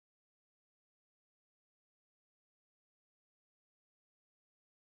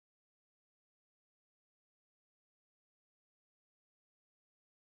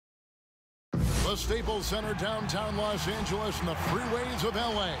The Staples Center, downtown Los Angeles, and the freeways of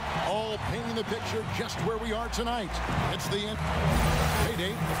LA, all painting the picture just where we are tonight. It's the end.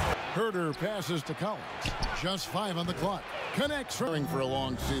 Payday. Herder passes to Collins. Just 5 on the clock. Connects for a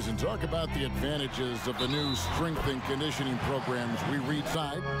long season. Talk about the advantages of the new strength and conditioning programs we read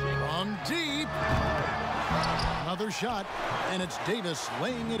side. From deep. Another shot, and it's Davis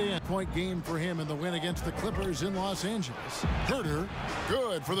laying it in. Point game for him in the win against the Clippers in Los Angeles. Herder,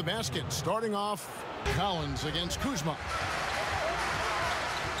 good for the basket. Starting off, Collins against Kuzma.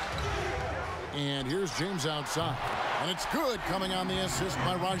 And here's James outside. And it's good, coming on the assist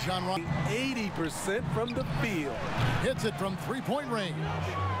by Rajon Rondo. 80% from the field. Hits it from three-point range.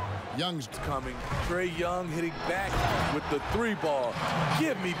 Young's coming. Trae Young hitting back with the 3 ball.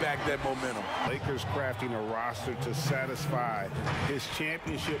 Give me back that momentum. Lakers crafting a roster to satisfy his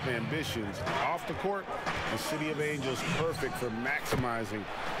championship ambitions. Off the court, the City of Angels perfect for maximizing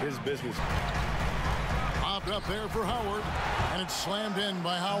his business. Popped up there for Howard, and it's slammed in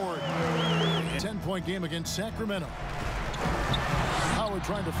by Howard. 10-point game against Sacramento. Howard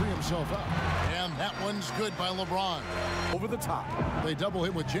trying to free himself up. And that one's good by LeBron. Over the top. They double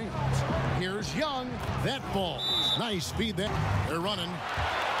hit with James. Here's Young. That ball. Nice feed there. They're running.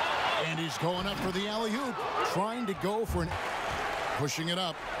 And he's going up for the alley-oop. Trying to go for an... Pushing it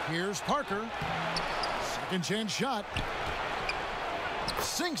up. Here's Parker. Second chance shot.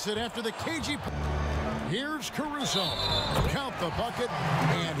 Sinks it after the cagey... Here's Caruso. Count the bucket.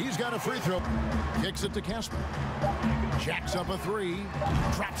 And he's got a free throw. Kicks it to Casper. Jacks up a 3.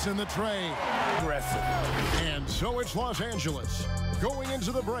 Drops in the tray. Aggressive. And so it's Los Angeles. Going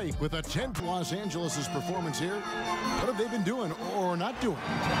into the break with a 10th Los Angeles' performance here. What have they been doing or not doing?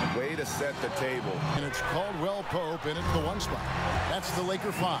 Way to set the table. And it's Caldwell Pope in at the 1 spot. That's the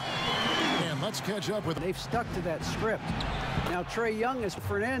Laker 5. And let's catch up with... They've stuck to that script. Now Trae Young is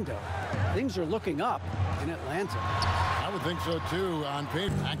Fernando. Things are looking up in Atlanta. I would think so too on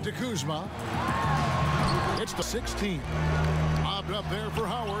paper. Back to Kuzma. It's the 16. Bobbed up there for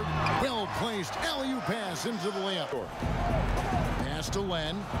Howard. Well placed. alley-oop pass into the layup. Pass to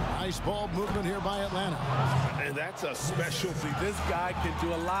Len. Nice ball movement here by Atlanta. And that's a specialty. This guy can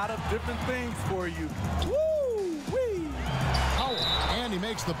do a lot of different things for you. Woo-wee! Howard. And he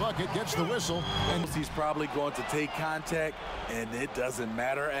makes the bucket, gets the whistle. And He's probably going to take contact, and it doesn't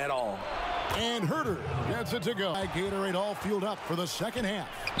matter at all. And Herder gets it to go. Gatorade all fueled up for the second half.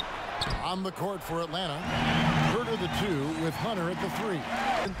 On the court for Atlanta. Herder the 2 with Hunter at the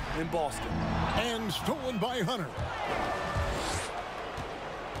 3. In Boston. And stolen by Hunter.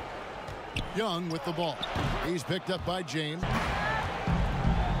 Young with the ball. He's picked up by James.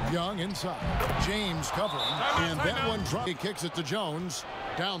 Young inside. James covering. And that one dropped. He kicks it to Jones.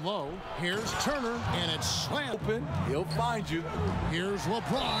 Down low. Here's Turner. And it's slammed. Open. He'll find you. Here's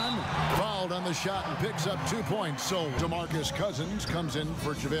LeBron. Fouled on the shot and picks up 2 points. So DeMarcus Cousins comes in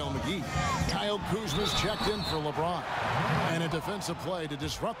for JaVale McGee. Kyle Kuzma's checked in for LeBron. And a defensive play to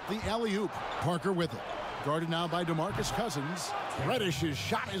disrupt the alley-oop. Parker with it. Guarded now by DeMarcus Cousins. Reddish's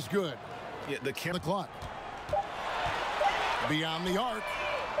shot is good. Yeah, the clock. Beyond the arc.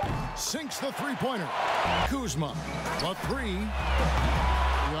 Sinks the three-pointer. Kuzma. The 3.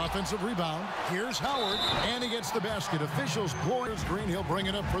 The offensive rebound. Here's Howard. And he gets the basket. Officials blows Green. He'll bring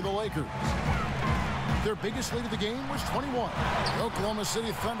it up for the Lakers. Their biggest lead of the game was 21. The Oklahoma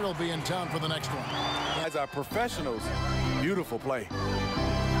City Thunder will be in town for the next one. As our professionals, beautiful play.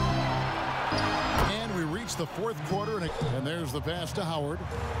 And we reach the 4th quarter. And there's the pass to Howard.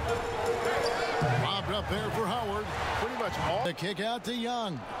 Bobbed up there for Howard. Pretty much all. The kick out to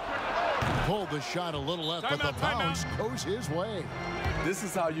Young. Pulled the shot a little left, but the bounce goes his way. This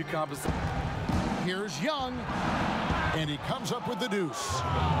is how you compensate. Here's Young. And he comes up with the deuce.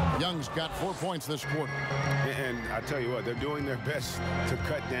 Young's got 4 points this quarter. And I tell you what, they're doing their best to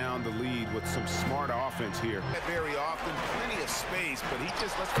cut down the lead with some smart offense here. Very often, plenty of space, but he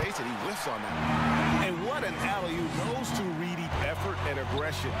just, let's face it, he whiffs on that. And what an alley-oop. Those two really effort and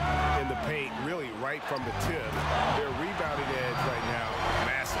aggression in the paint, really right from the tip. Their rebounding edge right now,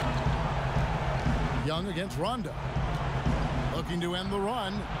 massive. Young against Rondo. Looking to end the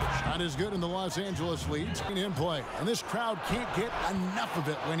run. Shot is good in the Los Angeles lead. In play. And this crowd can't get enough of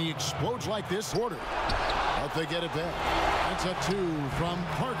it when he explodes like this quarter. But they get it back. That's a 2 from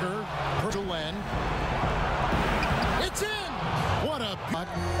Parker to Len. It's in! What a putt.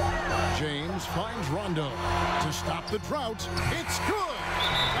 James finds Rondo to stop the drought. It's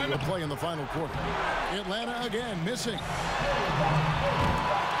good! The play in the final quarter. Atlanta again missing.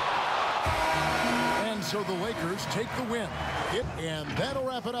 And so the Lakers take the win. And that'll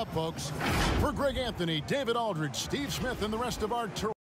wrap it up, folks. For Greg Anthony, David Aldridge, Steve Smith, and the rest of our